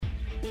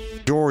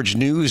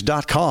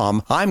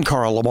GeorgeNews.com, I'm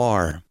Carl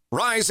Lamar.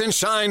 Rise and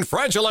shine,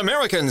 fragile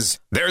Americans.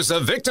 There's a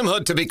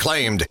victimhood to be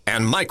claimed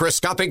and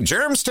microscopic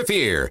germs to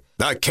fear.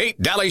 The Kate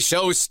Dalley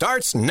Show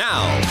starts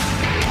now.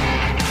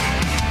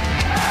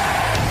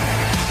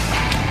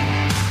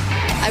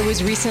 I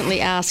was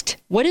recently asked,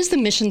 what is the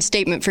mission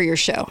statement for your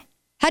show?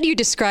 How do you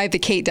describe the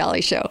Kate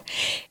Dalley Show?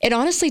 It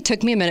honestly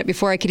took me a minute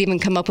before I could even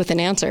come up with an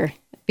answer,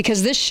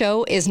 because this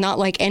show is not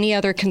like any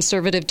other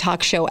conservative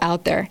talk show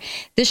out there.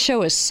 This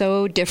show is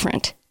so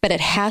different, but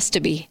it has to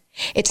be.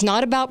 It's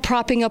not about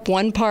propping up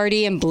one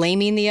party and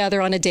blaming the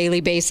other on a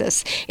daily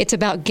basis. It's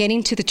about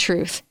getting to the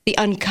truth, the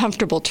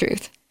uncomfortable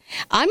truth.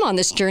 I'm on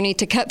this journey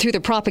to cut through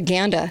the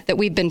propaganda that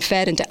we've been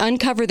fed and to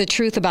uncover the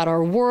truth about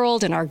our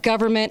world and our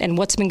government and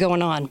what's been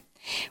going on.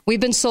 We've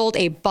been sold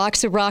a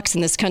box of rocks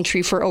in this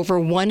country for over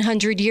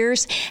 100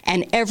 years,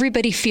 and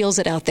everybody feels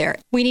it out there.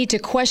 We need to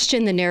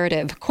question the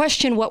narrative,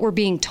 question what we're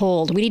being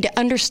told. We need to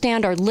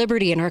understand our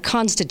liberty and our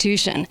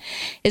Constitution.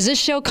 Is this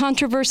show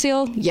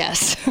controversial?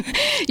 Yes.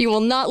 You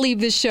will not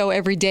leave this show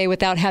every day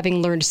without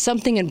having learned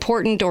something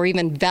important or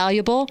even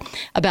valuable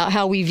about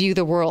how we view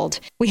the world.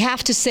 We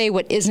have to say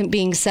what isn't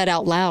being said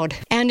out loud.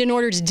 And in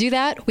order to do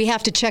that, we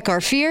have to check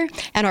our fear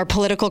and our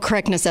political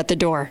correctness at the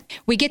door.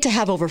 We get to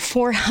have over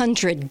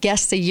 400 guests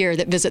a year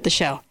that visit the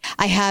show.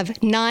 I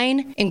have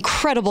 9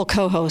 incredible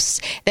co-hosts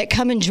that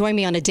come and join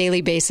me on a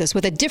daily basis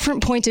with a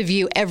different point of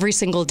view every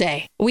single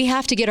day. We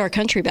have to get our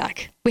country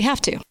back. We have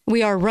to.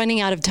 We are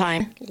running out of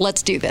time.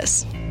 Let's do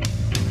this.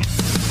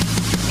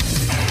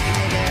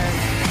 Hi there.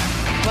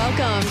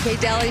 Welcome,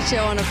 Kate Dalley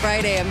Show on a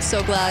Friday. I'm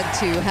so glad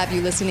to have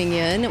you listening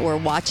in or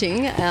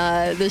watching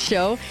the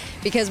show,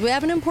 because we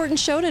have an important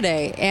show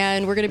today,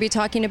 and we're going to be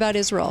talking about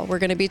Israel. We're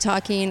going to be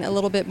talking a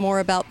little bit more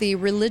about the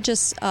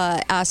religious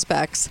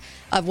aspects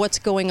of what's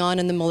going on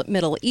in the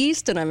Middle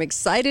East, and I'm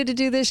excited to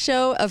do this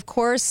show. Of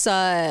course,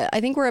 I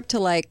think we're up to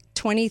like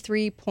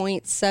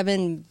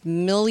 23.7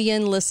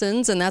 million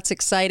listens, and that's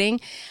exciting.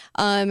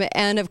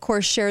 And of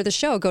course, share the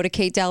show. Go to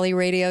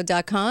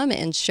katedalleyradio.com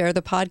and share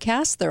the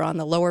podcast. They're on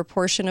the lower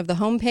portion of the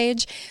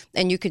homepage,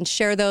 and you can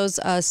share those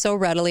so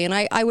readily. And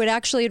I would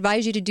actually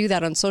advise you to do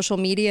that on social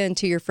media and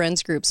to your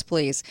friends groups,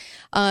 please.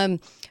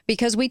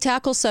 Because we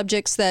tackle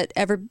subjects that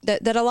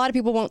a lot of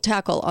people won't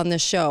tackle on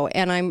this show.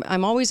 And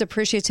I'm always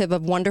appreciative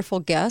of wonderful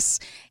guests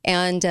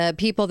and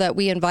people that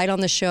we invite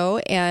on the show.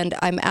 And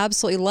I'm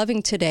absolutely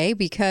loving today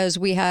because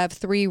we have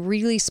 3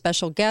 really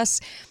special guests,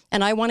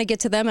 and I want to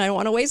get to them, and I don't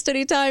want to waste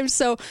any time.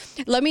 So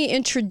let me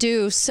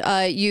introduce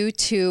you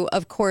to,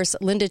 of course,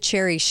 Linda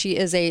Cherry. She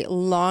is a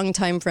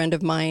longtime friend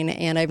of mine,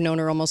 and I've known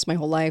her almost my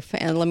whole life.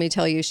 And let me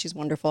tell you, she's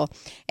wonderful.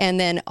 And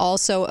then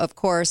also, of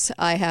course,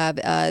 I have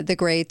the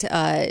great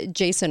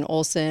Jason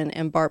Olson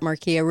and Bart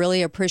Markey. I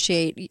really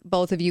appreciate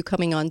both of you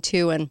coming on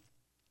too. And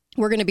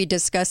we're going to be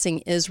discussing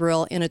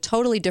Israel in a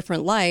totally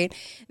different light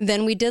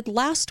than we did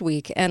last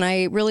week. And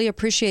I really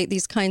appreciate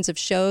these kinds of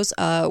shows.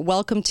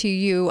 Welcome to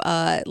you,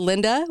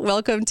 Linda.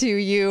 Welcome to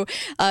you,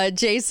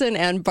 Jason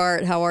and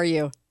Bart. How are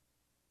you?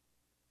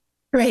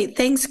 Great.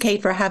 Thanks,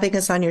 Kate, for having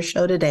us on your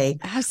show today.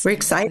 Absolutely. We're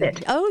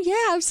excited. Oh,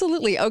 yeah,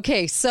 absolutely.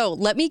 Okay, so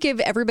let me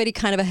give everybody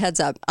kind of a heads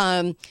up.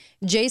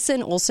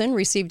 Jason Olson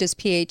received his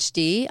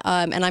PhD,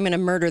 and I'm going to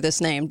murder this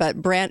name,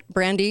 but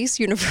Brandeis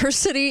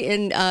University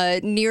in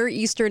Near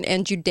Eastern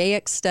and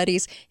Judaic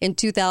Studies in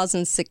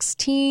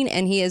 2016,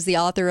 and he is the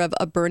author of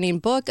A Burning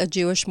Book, a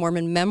Jewish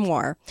Mormon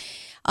memoir.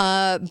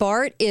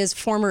 Bart is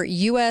former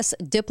U.S.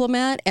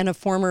 diplomat and a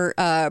former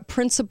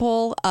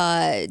principal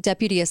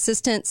deputy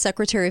assistant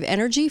secretary of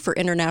energy for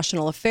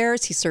international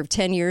affairs. He served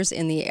 10 years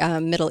in the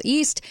Middle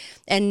East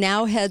and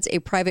now heads a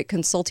private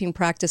consulting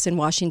practice in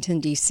Washington,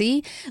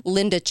 D.C.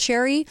 Linda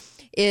Cherry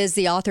is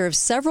the author of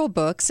several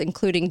books,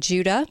 including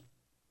Judah,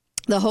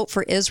 The Hope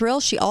for Israel.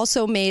 She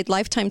also made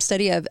lifetime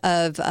study of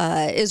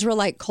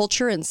Israelite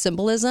culture and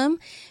symbolism.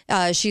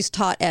 She's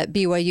taught at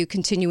BYU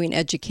Continuing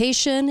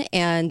Education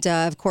and,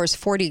 of course,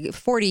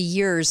 40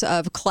 years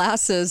of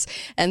classes.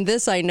 And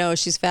this, I know,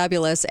 she's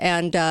fabulous.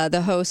 And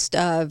the host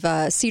of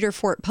Cedar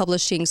Fort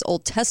Publishing's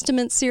Old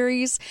Testament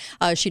series.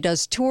 She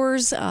does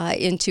tours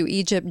into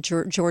Egypt,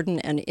 Jordan,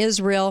 and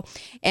Israel.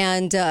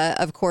 And,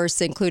 of course,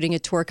 including a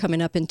tour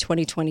coming up in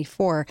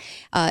 2024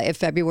 in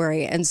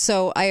February. And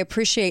so I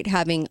appreciate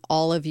having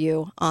all of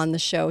you on the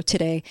show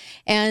today.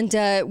 And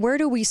where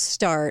do we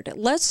start?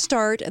 Let's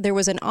start. There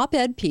was an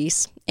op-ed piece,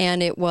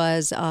 and it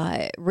was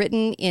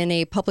written in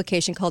a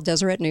publication called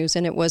Deseret News,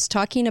 and it was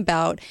talking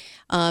about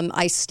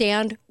I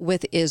stand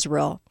with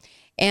Israel.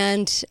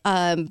 And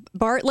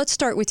Bart, let's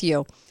start with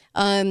you.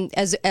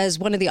 As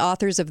one of the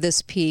authors of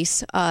this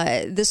piece,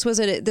 this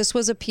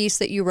was a piece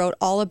that you wrote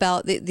all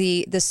about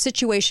the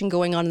situation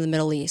going on in the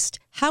Middle East.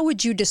 How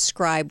would you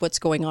describe what's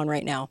going on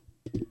right now?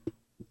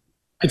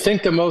 I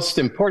think the most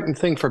important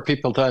thing for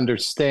people to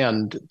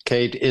understand,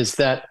 Kate, is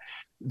that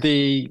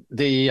the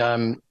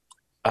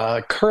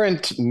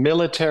current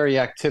military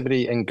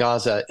activity in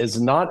Gaza is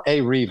not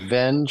a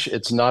revenge.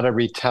 It's not a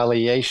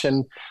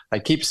retaliation. I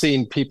keep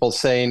seeing people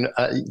saying,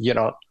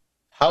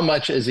 how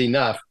much is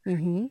enough?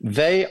 Mm-hmm.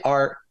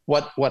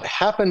 what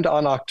happened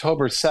on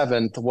October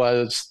 7th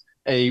was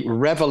a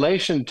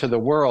revelation to the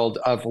world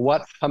of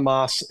what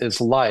Hamas is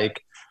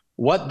like,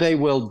 what they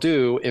will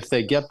do if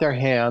they get their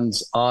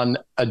hands on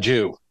a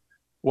Jew.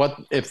 What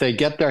if they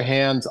get their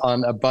hands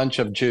on a bunch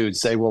of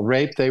Jews? They will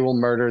rape, they will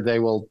murder, they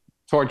will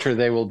torture,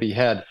 they will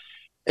behead.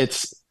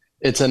 It's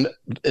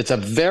a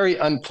very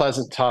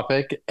unpleasant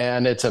topic,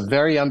 and it's a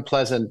very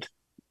unpleasant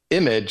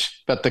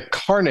image, but the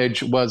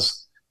carnage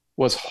was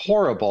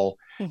horrible.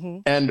 Mm-hmm.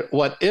 And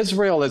what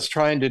Israel is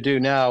trying to do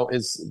now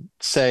is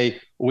say,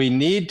 we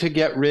need to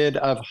get rid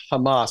of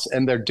Hamas.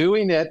 And they're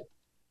doing it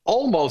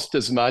almost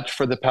as much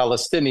for the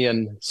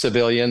Palestinian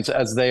civilians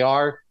as they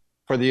are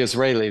for the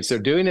Israelis. They're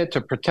doing it to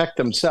protect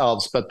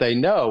themselves, but they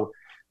know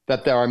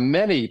that there are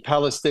many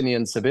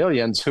Palestinian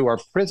civilians who are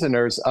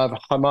prisoners of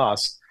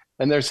Hamas.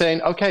 And they're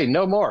saying, okay,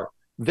 no more.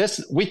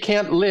 We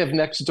can't live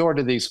next door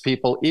to these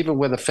people, even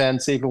with a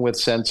fence, even with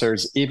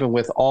sensors, even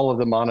with all of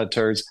the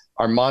monitors.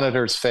 Our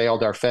monitors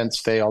failed, our fence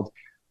failed.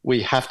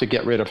 We have to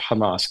get rid of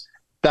Hamas.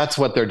 That's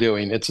what they're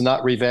doing. It's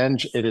not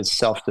revenge, it is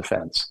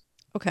self-defense.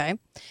 Okay.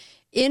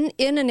 In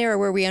an era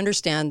where we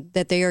understand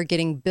that they are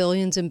getting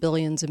billions and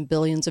billions and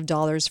billions of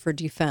dollars for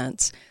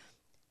defense,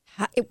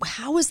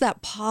 how is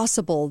that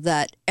possible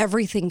that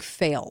everything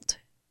failed?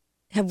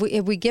 Have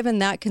we given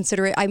that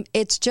consideration?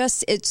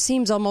 It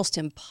seems almost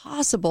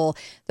impossible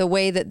the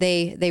way that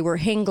they were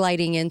hang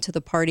gliding into the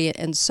party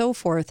and so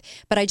forth.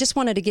 But I just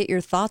wanted to get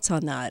your thoughts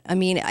on that. I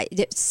mean,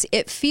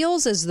 it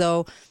feels as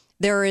though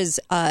there is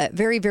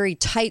very, very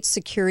tight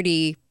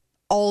security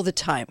all the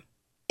time.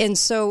 And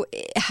so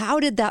how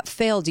did that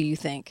fail, do you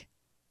think?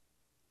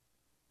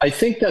 I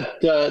think that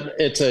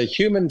it's a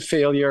human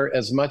failure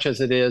as much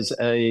as it is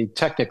a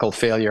technical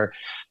failure.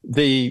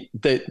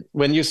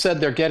 When you said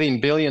they're getting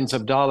billions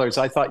of dollars,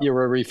 I thought you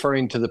were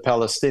referring to the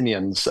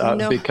Palestinians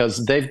No.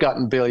 Because they've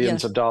gotten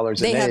billions of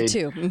dollars in aid. They have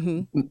too.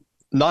 Mm-hmm.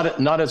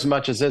 Not as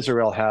much as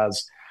Israel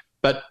has,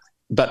 but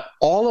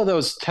all of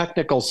those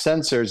technical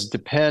sensors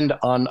depend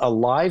on a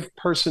live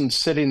person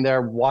sitting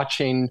there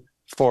watching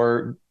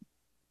for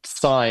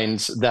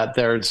signs that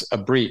there's a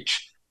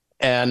breach.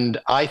 And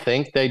I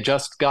think they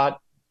just got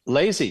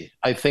lazy.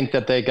 I think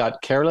that they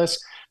got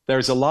careless.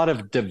 There's a lot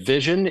of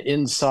division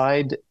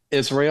inside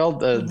Israel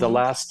the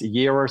last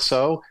year or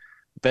so.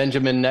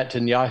 Benjamin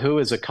Netanyahu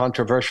is a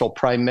controversial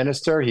prime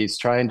minister. He's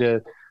trying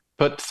to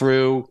put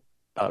through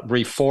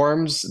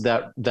reforms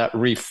that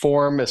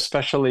reform,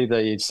 especially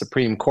the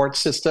Supreme Court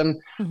system.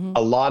 Mm-hmm.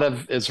 A lot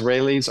of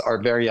Israelis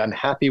are very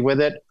unhappy with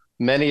it.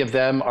 Many of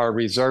them are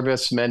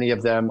reservists. Many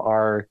of them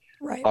are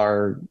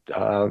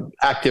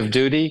active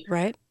duty.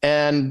 Right.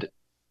 And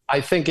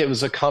I think it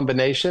was a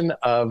combination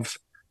of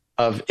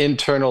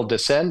internal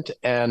dissent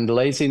and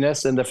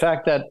laziness, and the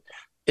fact that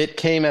it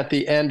came at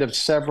the end of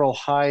several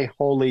high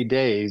holy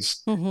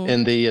days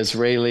in the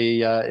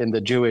Israeli, in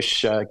the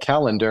Jewish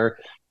calendar,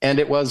 and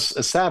it was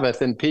a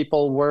Sabbath, and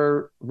people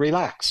were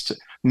relaxed.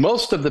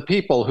 Most of the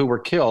people who were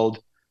killed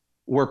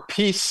were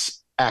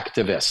peace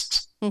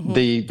activists. Mm-hmm.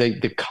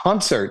 The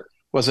concert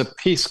was a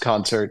peace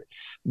concert.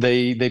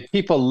 The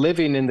people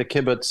living in the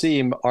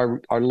kibbutzim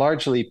are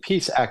largely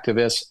peace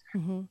activists,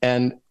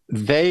 and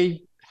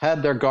they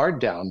had their guard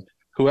down.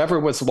 Whoever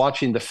was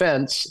watching the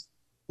fence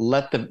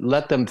let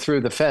them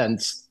through the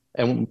fence,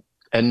 and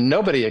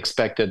nobody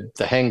expected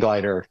the hang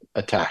glider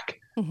attack.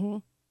 Mm-hmm.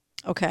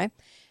 Okay.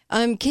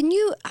 Can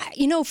you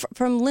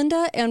from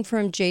Linda and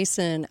from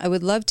Jason, I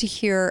would love to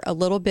hear a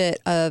little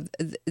bit of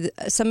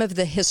some of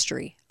the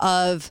history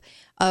of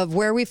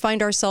where we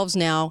find ourselves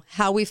now,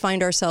 how we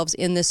find ourselves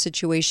in this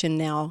situation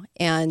now,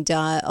 and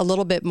a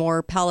little bit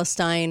more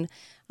Palestine,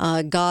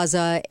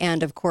 Gaza,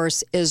 and of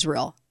course,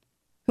 Israel.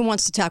 Who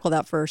wants to tackle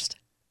that first?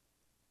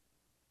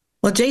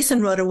 Well,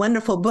 Jason wrote a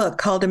wonderful book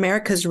called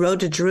America's Road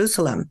to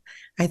Jerusalem.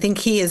 I think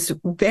he is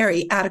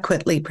very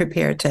adequately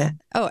prepared to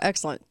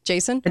excellent.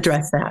 Jason?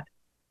 Address that.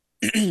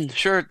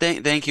 Sure.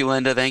 Thank you,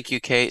 Linda. Thank you,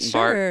 Kate and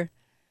Sure.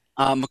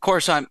 Bart. Of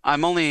course, I'm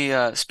only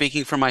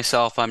speaking for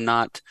myself. I'm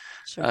not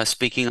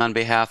speaking on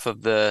behalf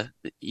of the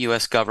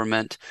U.S.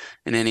 government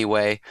in any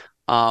way.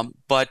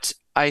 But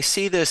I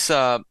see this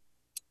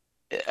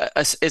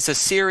it's a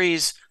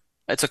series.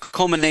 It's a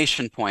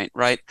culmination point,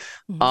 right?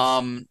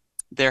 Mm-hmm.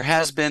 There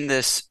has been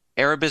this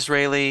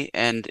Arab-Israeli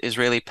and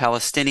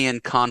Israeli-Palestinian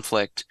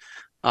conflict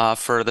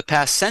for the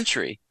past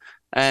century,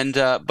 and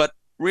but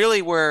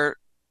really where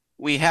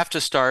we have to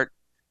start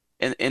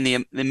in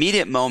the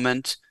immediate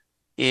moment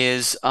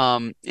is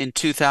in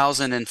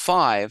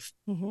 2005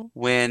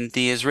 when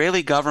the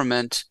Israeli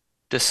government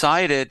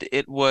decided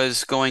it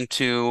was going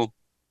to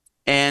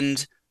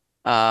end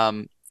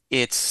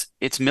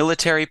its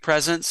military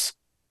presence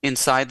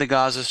inside the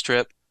Gaza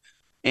Strip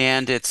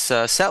and its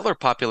settler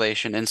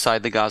population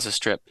inside the Gaza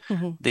Strip.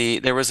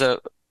 There was a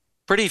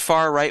pretty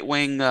far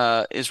right-wing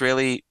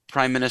Israeli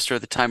prime minister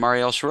at the time,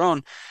 Ariel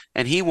Sharon,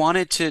 and he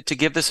wanted to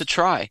give this a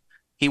try.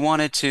 He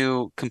wanted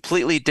to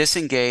completely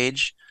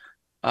disengage.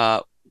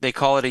 They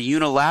call it a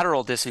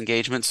unilateral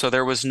disengagement. So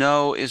there was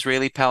no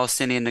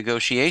Israeli-Palestinian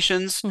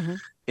negotiations.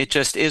 It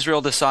just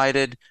Israel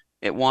decided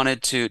it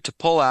wanted to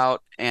pull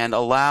out and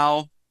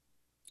allow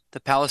the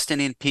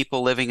Palestinian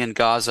people living in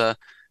Gaza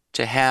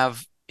to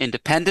have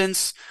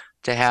independence,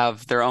 to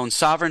have their own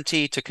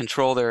sovereignty, to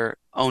control their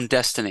own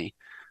destiny.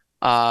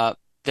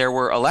 There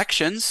were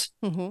elections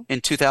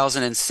in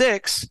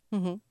 2006,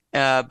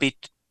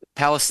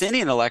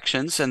 Palestinian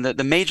elections, and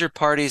the major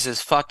parties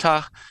is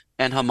Fatah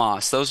and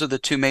Hamas. Those are the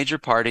two major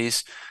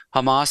parties.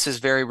 Hamas is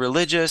very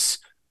religious.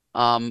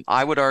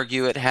 I would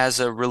argue it has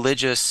a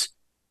religious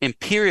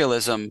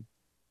imperialism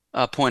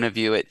point of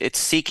view. It's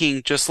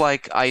seeking, just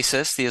like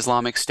ISIS, the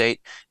Islamic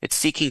State, it's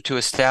seeking to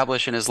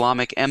establish an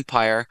Islamic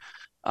empire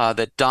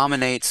that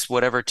dominates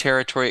whatever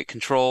territory it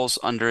controls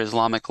under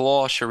Islamic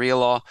law, Sharia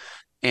law.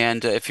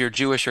 And if you're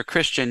Jewish or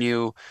Christian,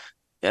 you're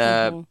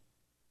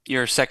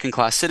a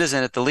second-class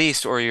citizen at the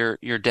least, or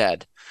you're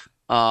dead.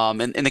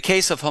 In the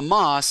case of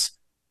Hamas,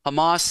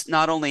 Hamas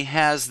not only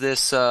has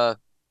this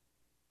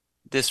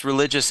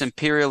religious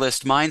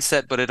imperialist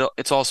mindset, but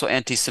it's also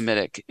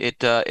anti-Semitic.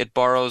 It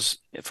borrows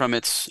from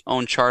its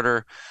own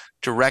charter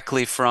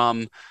directly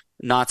from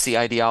Nazi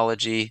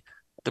ideology,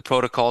 the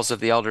Protocols of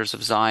the Elders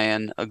of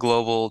Zion, a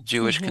global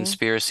Jewish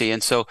conspiracy.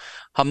 And so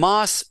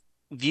Hamas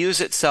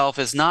views itself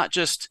as not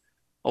just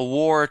a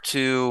war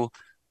to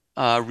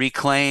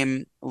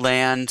reclaim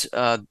land,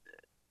 the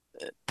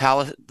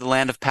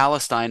land of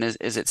Palestine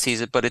as it sees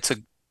it, but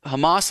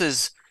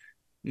Hamas's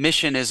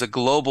mission is a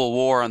global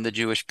war on the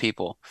Jewish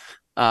people.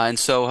 And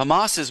so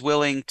Hamas is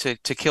willing to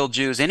kill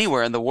Jews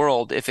anywhere in the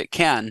world if it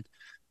can,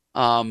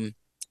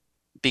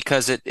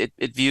 because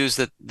it views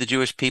the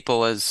Jewish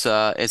people as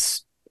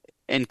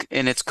in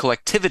its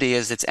collectivity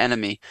as its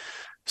enemy.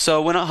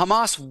 So when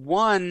Hamas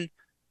won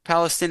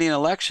Palestinian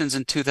elections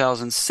in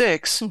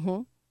 2006,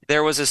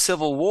 there was a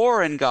civil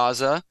war in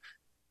Gaza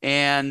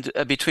and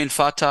between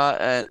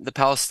Fatah, the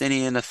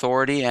Palestinian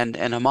Authority, and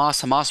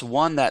Hamas. Hamas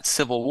won that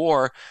civil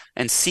war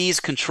and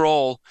seized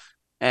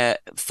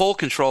full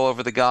control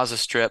over the Gaza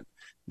Strip.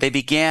 They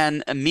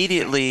began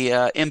immediately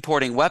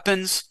importing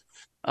weapons,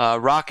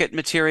 rocket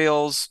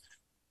materials,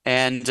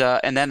 and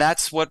then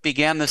that's what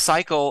began the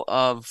cycle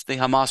of the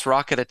Hamas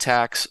rocket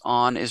attacks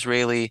on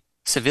Israeli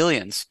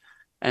civilians.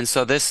 And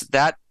so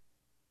that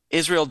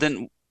Israel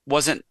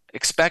wasn't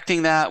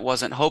expecting that,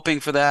 wasn't hoping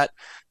for that,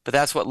 but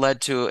that's what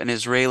led to an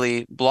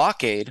Israeli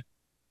blockade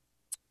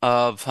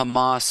of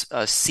Hamas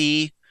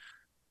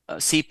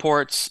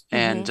seaports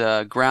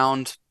and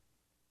ground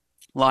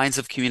lines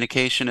of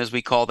communication, as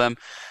we call them.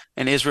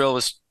 And Israel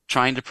was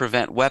trying to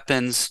prevent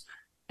weapons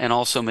and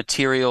also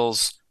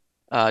materials,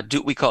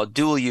 we call it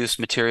dual-use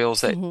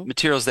materials,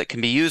 materials that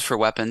can be used for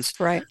weapons.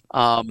 Right.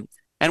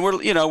 And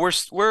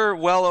we're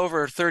well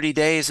over 30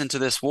 days into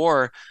this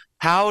war.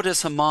 How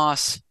does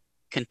Hamas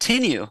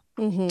continue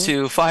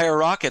to fire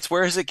rockets?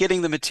 Where is it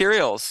getting the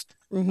materials?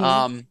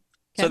 So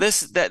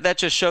that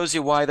just shows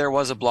you why there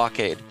was a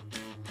blockade.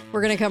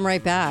 We're going to come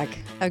right back.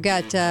 I've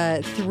got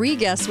 3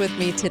 guests with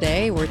me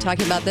today. We're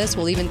talking about this.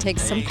 We'll even take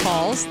some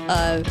calls.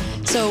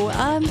 So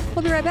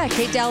we'll be right back.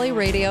 Kate Dalley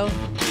Radio,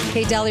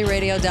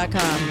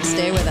 katedalleyradio.com.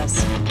 Stay with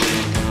us.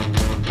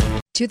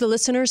 To the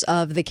listeners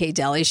of the Kate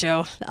Dalley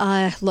Show,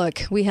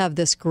 look, we have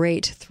this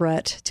great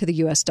threat to the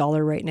U.S.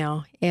 dollar right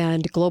now,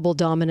 and global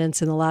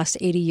dominance in the last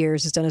 80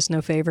 years has done us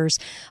no favors.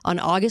 On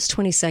August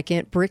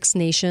 22nd, BRICS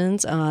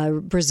nations,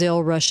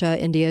 Brazil, Russia,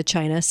 India,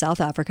 China,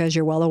 South Africa, as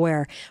you're well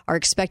aware, are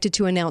expected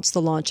to announce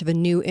the launch of a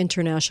new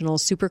international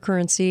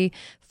supercurrency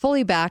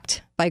fully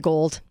backed by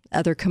gold,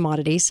 other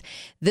commodities.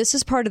 This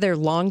is part of their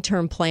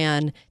long-term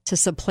plan to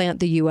supplant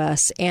the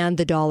U.S. and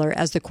the dollar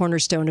as the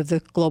cornerstone of the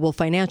global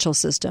financial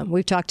system.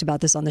 We've talked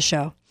about this on the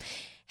show.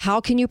 How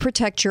can you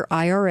protect your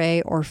IRA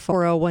or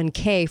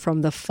 401k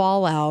from the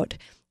fallout?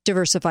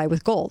 Diversify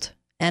with gold.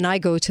 And I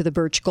go to the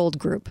Birch Gold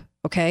Group.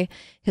 Okay.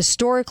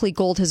 Historically,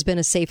 gold has been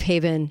a safe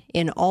haven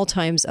in all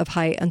times of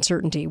high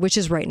uncertainty, which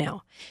is right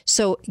now.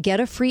 So get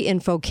a free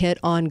info kit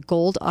on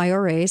gold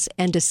IRAs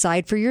and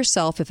decide for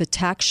yourself if a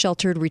tax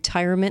sheltered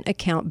retirement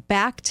account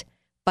backed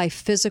by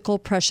physical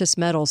precious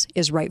metals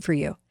is right for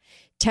you.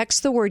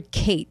 Text the word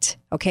Kate.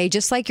 Okay.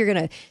 Just like you're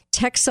going to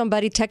text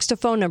somebody, text a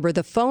phone number,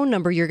 the phone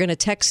number you're going to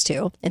text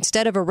to,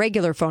 instead of a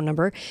regular phone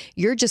number,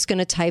 you're just going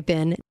to type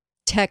in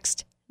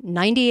text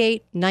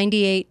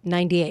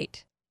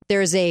 989898.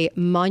 There is a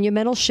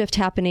monumental shift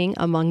happening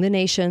among the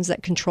nations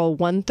that control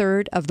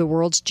 1/3 of the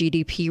world's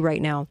GDP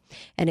right now,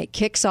 and it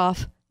kicks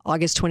off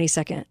August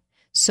 22nd.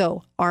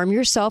 So arm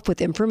yourself with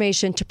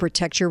information to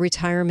protect your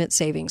retirement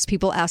savings.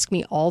 People ask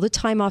me all the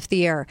time off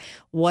the air,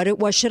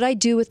 what should I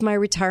do with my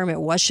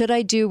retirement? What should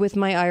I do with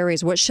my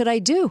IRAs? What should I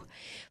do?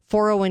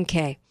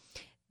 401k.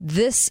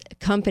 This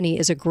company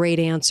is a great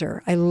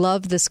answer. I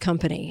love this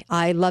company.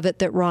 I love it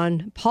that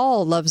Ron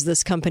Paul loves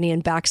this company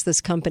and backs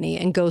this company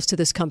and goes to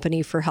this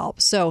company for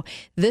help. So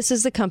this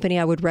is the company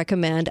I would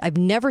recommend. I've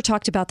never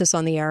talked about this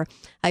on the air.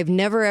 I've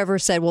never ever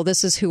said, well,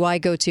 this is who I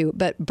go to.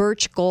 But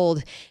Birch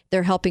Gold,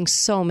 they're helping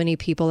so many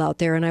people out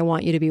there, and I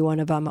want you to be one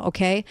of them,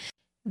 okay?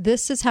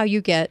 This is how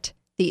you get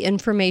the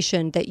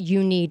information that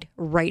you need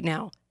right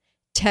now.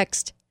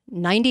 Text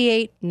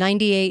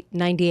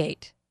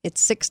 989898. It's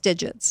 6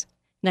 digits.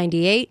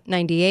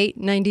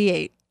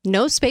 989898.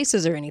 No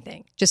spaces or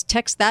anything. Just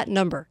text that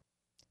number.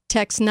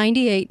 Text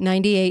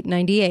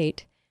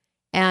 989898.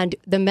 And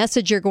the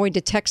message you're going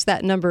to text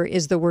that number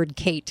is the word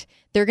Kate.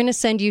 They're going to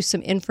send you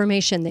some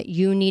information that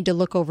you need to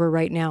look over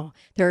right now.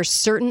 There are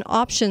certain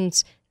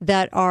options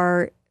that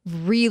are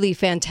really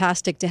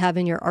fantastic to have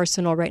in your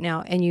arsenal right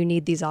now, and you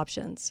need these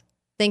options.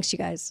 Thanks, you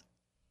guys.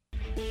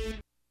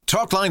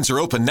 Talk lines are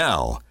open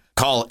now.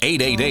 Call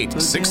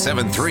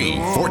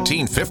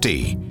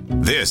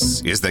 888-673-1450. This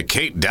is the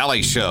Kate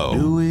Dalley Show.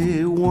 Do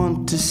we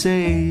want to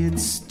say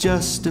it's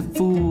just a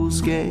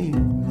fool's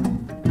game?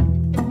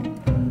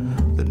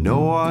 That no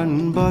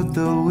one but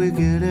the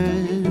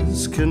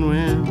wickedest can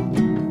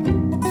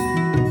win.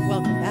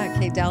 Welcome back,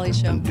 Kate Dalley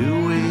Show.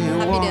 Do we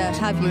Happy to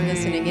have you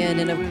listening in.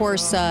 And of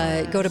course,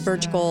 go to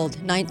Birch Gold.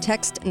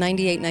 Text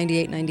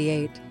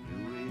 989898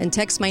 and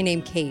text my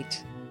name,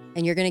 Kate.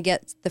 And you're going to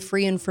get the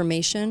free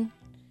information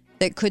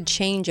that could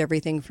change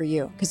everything for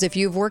you. Because if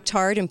you've worked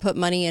hard and put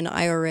money in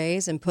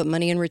IRAs and put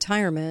money in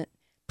retirement,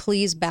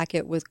 please back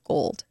it with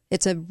gold.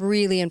 It's a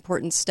really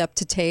important step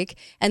to take,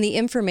 and the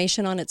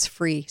information on it's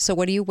free. So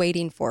what are you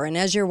waiting for? And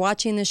as you're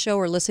watching this show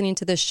or listening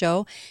to this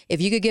show, if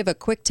you could give a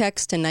quick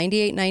text to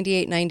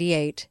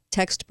 989898,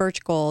 text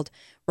Birch Gold.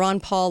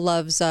 Ron Paul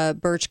loves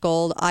Birch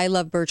Gold. I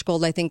love Birch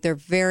Gold. I think they're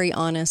very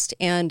honest,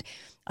 and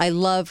I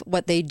love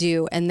what they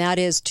do, and that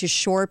is to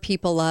shore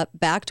people up,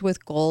 backed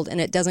with gold,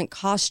 and it doesn't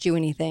cost you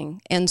anything.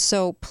 And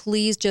so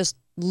please just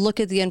look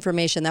at the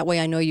information. That way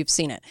I know you've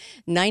seen it.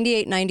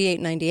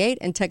 989898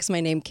 and text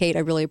my name, Kate. I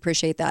really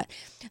appreciate that.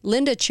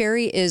 Linda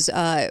Cherry is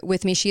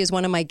with me. She is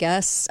one of my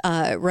guests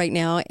right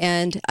now.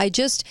 And I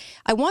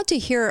want to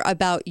hear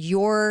about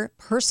your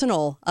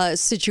personal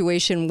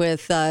situation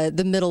with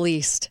the Middle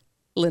East,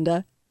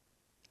 Linda.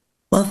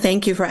 Well,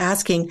 thank you for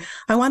asking.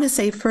 I want to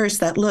say first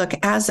that, look,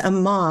 as a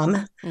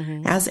mom,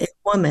 as a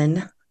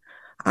woman,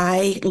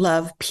 I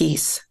love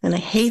peace, and I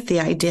hate the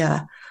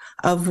idea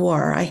of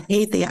war. I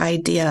hate the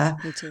idea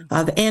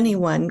of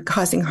anyone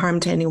causing harm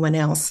to anyone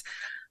else.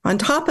 On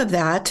top of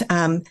that,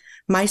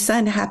 my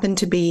son happened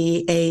to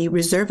be a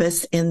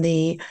reservist in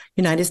the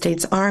United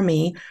States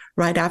Army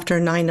right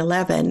after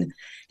 9/11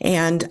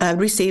 and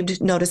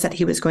received notice that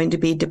he was going to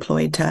be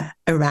deployed to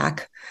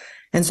Iraq.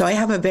 And so I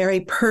have a very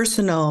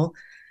personal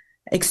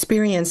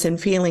experience and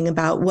feeling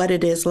about what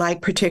it is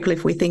like, particularly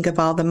if we think of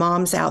all the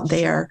moms out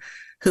there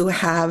who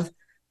have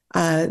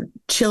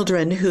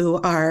children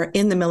who are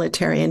in the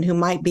military and who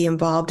might be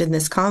involved in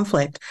this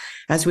conflict,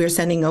 as we are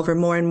sending over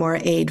more and more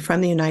aid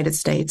from the United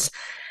States.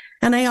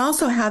 And I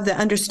also have the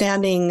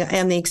understanding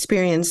and the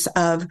experience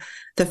of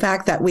the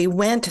fact that we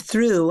went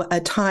through a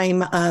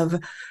time of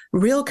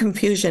real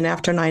confusion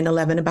after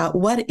 9/11 about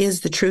what is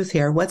the truth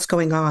here, what's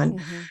going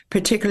on.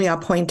 Particularly, I'll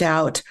point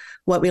out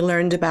what we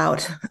learned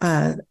about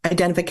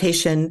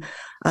identification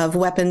of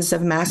weapons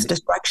of mass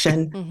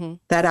destruction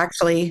that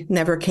actually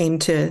never came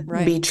to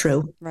be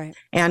true,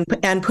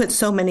 and put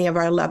so many of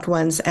our loved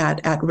ones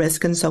at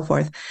risk and so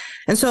forth.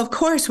 And so, of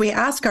course, we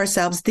ask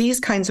ourselves these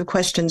kinds of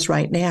questions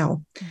right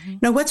now.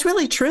 Now, what's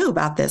really true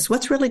about this?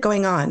 What's really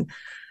going on?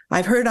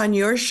 I've heard on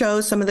your show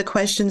some of the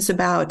questions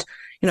about,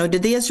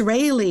 did the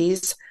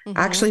Israelis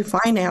actually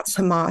finance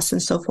Hamas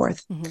and so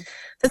forth?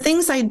 The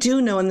things I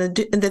do know and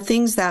the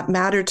things that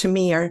matter to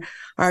me are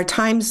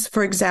times,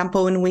 for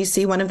example, when we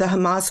see one of the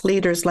Hamas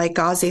leaders like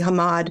Ghazi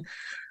Hamad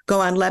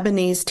go on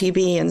Lebanese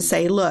TV and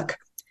say, look,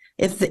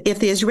 if the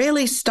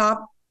Israelis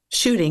stop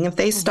shooting, if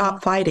they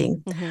stop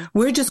fighting,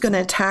 we're just going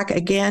to attack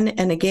again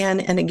and again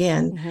and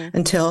again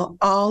until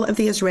all of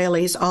the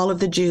Israelis, all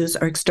of the Jews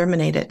are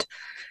exterminated.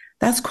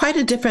 That's quite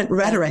a different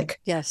rhetoric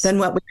than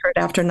what we heard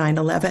after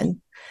 9/11.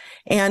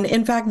 And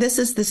in fact, this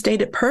is the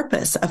stated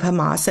purpose of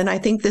Hamas. And I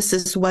think this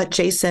is what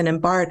Jason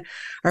and Bart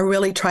are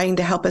really trying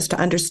to help us to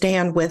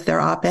understand with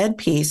their op-ed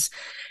piece,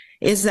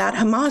 is that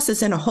Hamas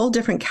is in a whole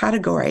different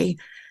category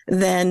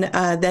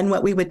than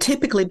what we would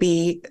typically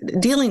be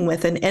dealing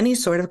with in any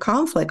sort of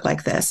conflict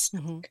like this.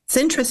 It's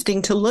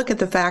interesting to look at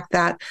the fact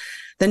that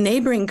the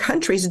neighboring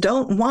countries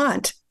don't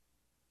want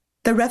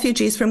the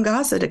refugees from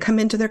Gaza to come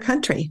into their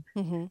country.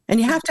 And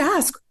you have to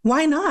ask,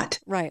 why not?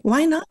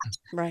 Why not?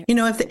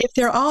 If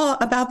they're all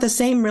about the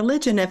same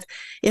religion, if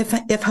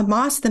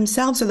Hamas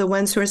themselves are the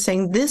ones who are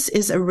saying this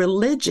is a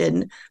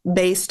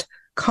religion-based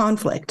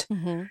conflict,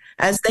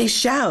 as they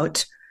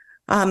shout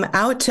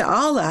out to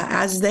Allah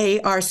as they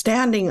are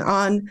standing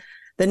on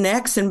the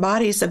necks and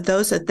bodies of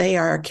those that they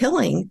are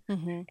killing,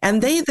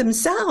 and they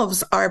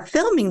themselves are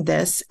filming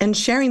this and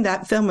sharing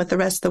that film with the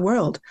rest of the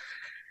world,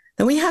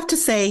 then we have to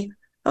say,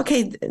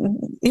 okay,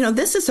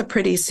 this is a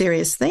pretty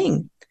serious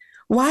thing.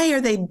 Why are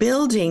they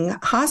building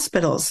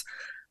hospitals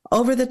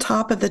over the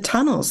top of the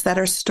tunnels that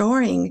are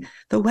storing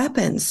the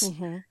weapons?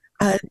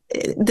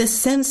 This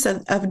sense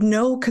of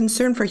no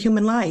concern for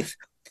human life.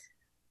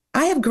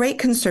 I have great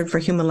concern for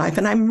human life,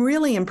 and I'm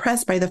really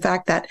impressed by the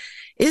fact that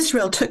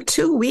Israel took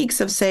 2 weeks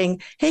of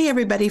saying, hey,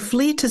 everybody,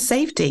 flee to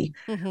safety.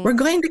 We're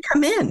going to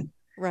come in.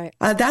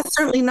 That's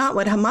certainly not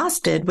what Hamas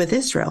did with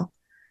Israel.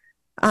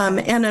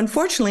 And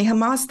unfortunately,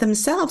 Hamas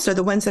themselves are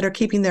the ones that are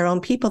keeping their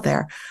own people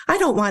there. I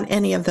don't want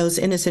any of those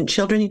innocent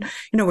children.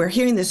 We're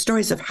hearing the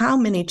stories of how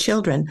many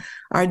children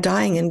are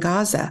dying in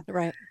Gaza.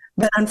 Right.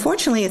 But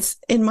unfortunately,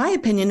 in my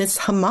opinion, it's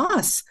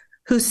Hamas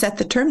who set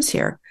the terms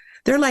here.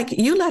 They're like,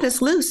 you let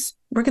us loose,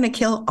 we're going to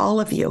kill all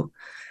of you.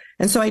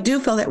 And so I do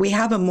feel that we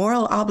have a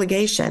moral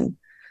obligation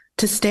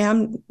to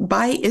stand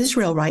by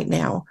Israel right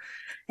now.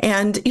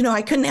 And,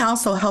 I couldn't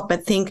also help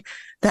but think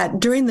that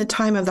during the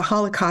time of the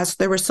Holocaust,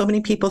 there were so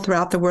many people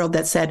throughout the world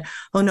that said,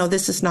 oh, no,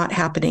 this is not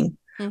happening.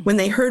 Mm-hmm. When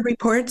they heard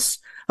reports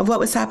of what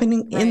was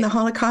happening in the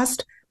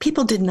Holocaust,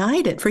 people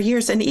denied it for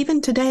years. And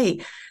even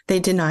today, they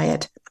deny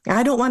it.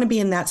 I don't want to be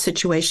in that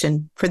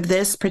situation for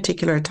this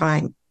particular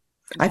time.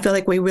 I feel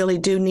like we really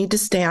do need to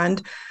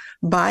stand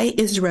by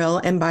Israel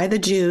and by the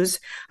Jews.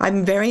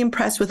 I'm very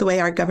impressed with the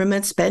way our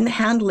government's been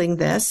handling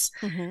this.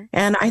 Mm-hmm.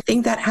 And I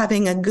think that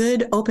having a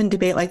good open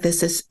debate like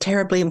this is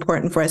terribly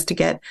important for us to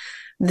get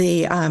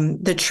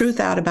the truth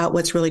out about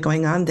what's really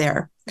going on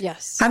there.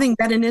 Yes. Having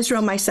been in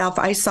Israel myself,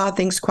 I saw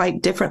things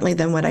quite differently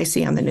than what I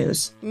see on the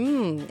news.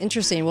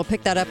 Interesting. We'll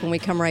pick that up when we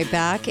come right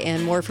back,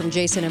 and more from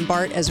Jason and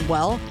Bart as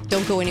well.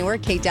 Don't go anywhere.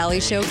 Kate Dalley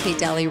Show,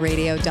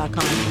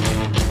 KateDalleyRadio.com.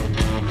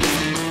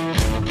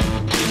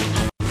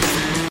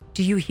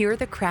 Do you hear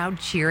the crowd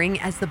cheering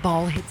as the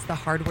ball hits the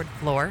hardwood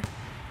floor?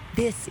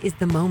 This is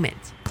the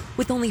moment.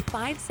 With only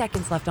 5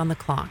 seconds left on the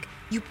clock,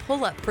 you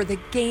pull up for the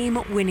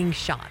game-winning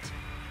shot.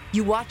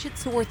 You watch it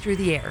soar through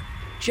the air,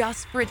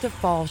 just for it to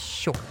fall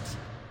short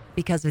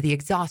because of the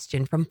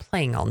exhaustion from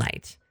playing all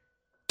night.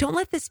 Don't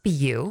let this be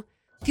you.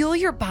 Fuel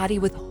your body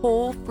with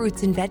whole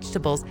fruits and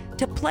vegetables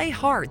to play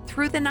hard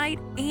through the night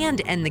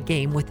and end the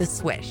game with a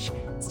swish.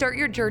 Start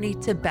your journey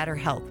to better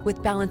health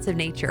with Balance of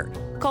Nature.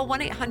 Call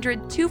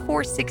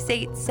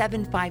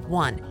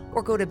 1-800-246-8751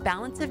 or go to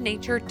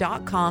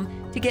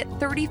balanceofnature.com to get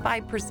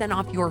 35%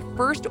 off your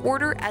first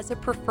order as a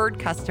preferred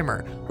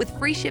customer with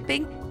free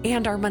shipping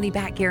and our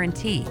money-back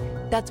guarantee.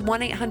 That's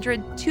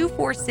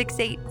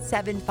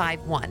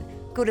 1-800-246-8751.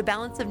 Go to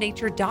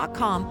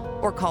balanceofnature.com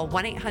or call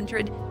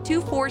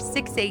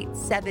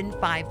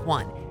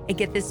 1-800-246-8751 and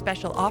get this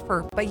special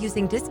offer by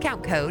using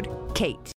discount code KATE.